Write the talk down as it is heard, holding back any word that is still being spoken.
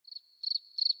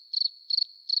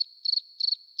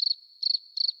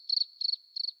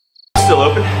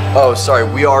Oh, sorry,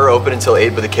 we are open until 8,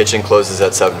 but the kitchen closes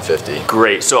at 7:50.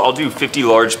 Great, so I'll do 50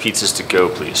 large pizzas to go,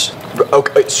 please.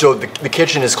 Okay, so the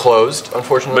kitchen is closed,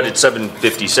 unfortunately. But it's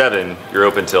 7:57, you're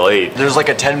open till 8. There's like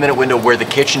a 10-minute window where the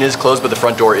kitchen is closed, but the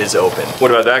front door is open. What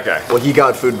about that guy? Well, he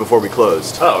got food before we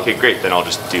closed. Oh, okay, great, then I'll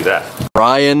just do that.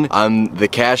 Brian, I'm the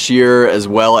cashier as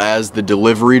well as the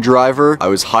delivery driver. I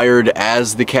was hired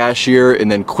as the cashier and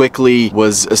then quickly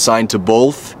was assigned to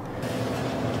both.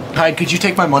 Hyde, could you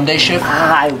take my Monday shift?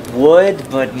 I would,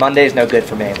 but Monday's no good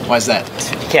for me. Why's that?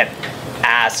 You can't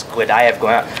ask what I have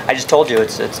going on. I just told you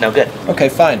it's no good. Okay,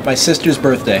 fine. My sister's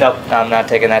birthday. Nope, I'm not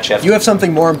taking that shift. You have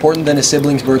something more important than a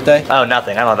sibling's birthday? Oh,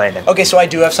 nothing. I don't have anything. Okay, so I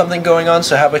do have something going on,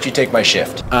 so how about you take my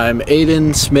shift? I'm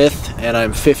Aiden Smith, and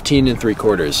I'm 15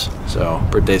 3/4, so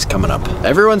birthday's coming up.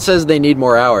 Everyone says they need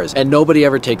more hours, and nobody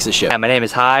ever takes a shift. Yeah, my name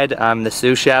is Hyde. I'm the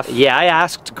sous chef. Yeah, I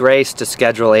asked Grace to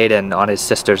schedule Aiden on his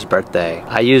sister's birthday.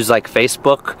 I use like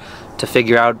Facebook to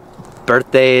figure out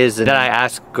birthdays, and then I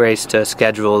asked Grace to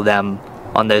schedule them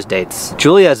on those dates.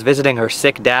 Julia is visiting her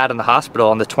sick dad in the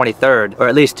hospital on the 23rd, or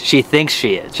at least she thinks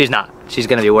she is. She's not. She's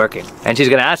gonna be working. And she's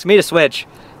gonna ask me to switch,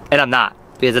 and I'm not,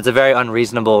 because it's a very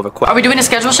unreasonable request. Are we doing a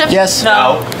schedule shift? Yes.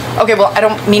 No. Okay, well, I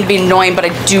don't mean to be annoying, but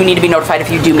I do need to be notified if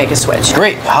you do make a switch.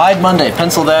 Great. Hyde Monday.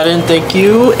 Pencil that in. Thank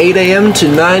you. 8 a.m. to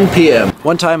 9 p.m.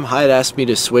 One time, Hyde asked me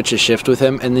to switch a shift with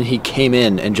him, and then he came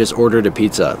in and just ordered a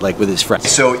pizza, like with his friends.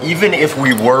 So even if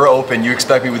we were open, you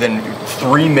expect me within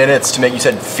 3 minutes to make, you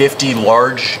said 50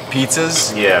 large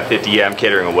pizzas? Yeah, 50, yeah, I'm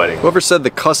catering a wedding. Whoever said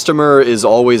the customer is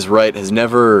always right has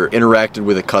never interacted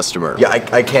with a customer. Yeah,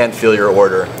 I can't feel your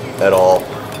order at all.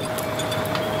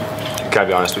 Can I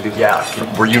be honest with you? Yeah.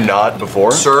 Were you not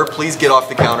before? Sir, please get off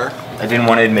the counter. I didn't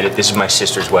want to admit it, this is my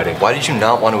sister's wedding. Why did you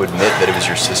not want to admit that it was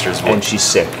your sister's wedding? And she's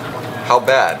sick. How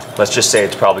bad? Let's just say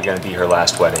it's probably gonna be her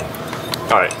last wedding.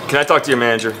 All right, can I talk to your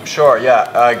manager? Sure,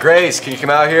 yeah. Grace, can you come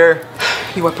out here?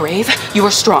 You are brave, you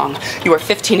are strong, you are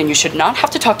 15 and you should not have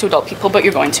to talk to adult people, but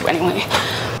you're going to anyway.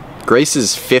 Grace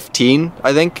is 15,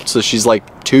 I think, so she's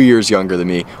like 2 years younger than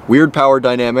me. Weird power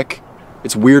dynamic.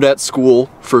 It's weird at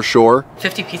school, for sure.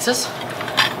 50 pizzas?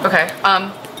 Okay,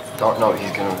 Don't know,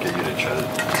 he's gonna get you to try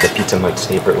to... The pizza might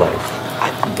save her life.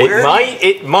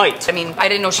 It might. I mean, I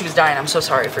didn't know she was dying. I'm so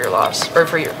sorry for your loss, or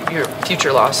for your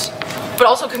future loss. But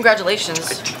also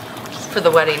congratulations for the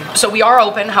wedding. So we are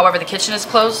open, however the kitchen is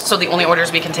closed, so the only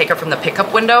orders we can take are from the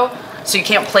pickup window. So you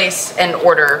can't place an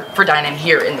order for dine-in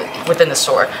here within the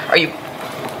store. Are you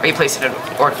placing an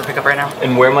order for pickup right now?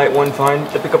 And where might one find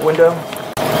the pickup window?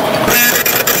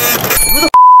 Who the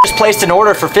just placed an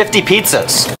order for 50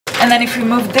 pizzas? And then if we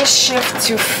move this shift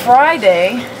to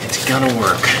Friday, It's gonna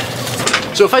work.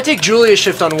 So if I take Julia's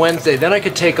shift on Wednesday, then I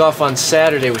could take off on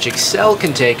Saturday, which Excel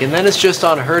can take, and then it's just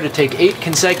on her to take 8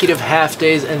 consecutive half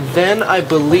days, and then I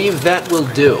believe that will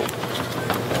do.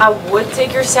 I would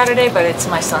take your Saturday, but it's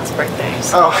my son's birthday.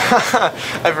 So. Oh,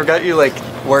 I forgot you like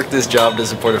work this job to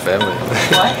support a family.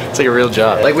 What? It's like a real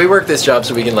job. Like we work this job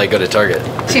so we can like go to Target.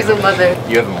 She's a mother.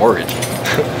 You have a mortgage.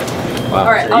 Wow.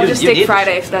 All right, I'll just take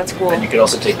Friday if that's cool. And you could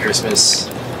also take Christmas.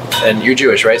 And you're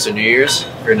Jewish, right? So New Year's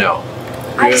or no?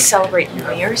 I celebrate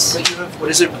New Year's. What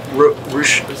is it?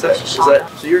 Rush? Is that?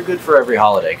 So you're good for every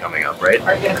holiday coming up, right?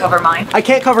 Are you gonna cover mine? I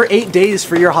can't cover 8 days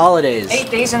for your holidays. 8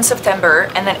 days in September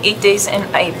and then 8 days in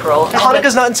April.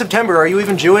 Hanukkah's not in September. Are you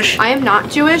even Jewish? I am not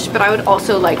Jewish, but I would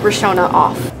also like Roshana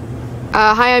off.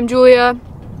 Hi, I'm Julia.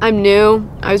 I'm new.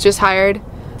 I was just hired.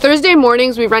 Thursday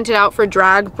mornings we rent it out for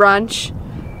drag brunch.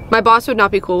 My boss would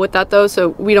not be cool with that though, so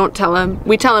we don't tell him.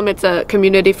 We tell him it's a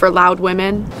community for loud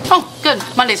women. Oh, good.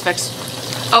 Monday's fixed.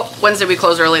 Oh, Wednesday we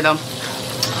close early though.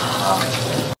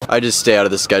 I just stay out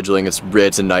of the scheduling.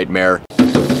 It's a nightmare.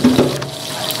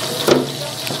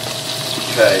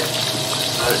 Okay.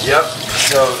 Yep.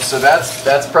 So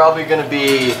that's probably gonna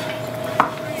be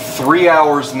 3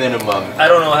 hours minimum. I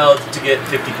don't know how to get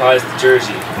 50 pies to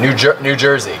Jersey. New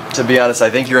Jersey. To be honest, I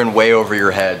think you're in way over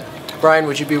your head. Brian,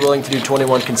 would you be willing to do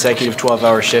 21 consecutive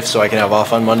 12-hour shifts so I can have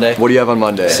off on Monday? What do you have on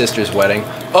Monday? Sister's wedding.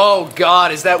 Oh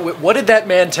God, is that what did that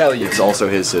man tell you? It's also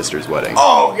his sister's wedding.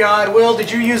 Oh God, Will,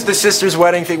 did you use the sister's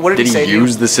wedding thing? What did he say? Did he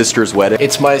use the sister's wedding?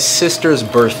 It's my sister's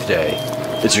birthday.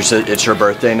 It's her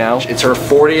birthday now? It's her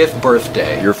 40th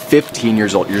birthday. You're 15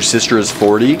 years old. Your sister is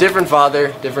 40? Different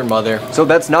father, different mother. So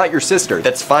that's not your sister.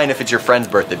 That's fine if it's your friend's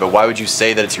birthday, but why would you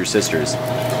say that it's your sister's?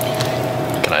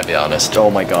 Can I be honest?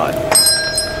 Oh my God.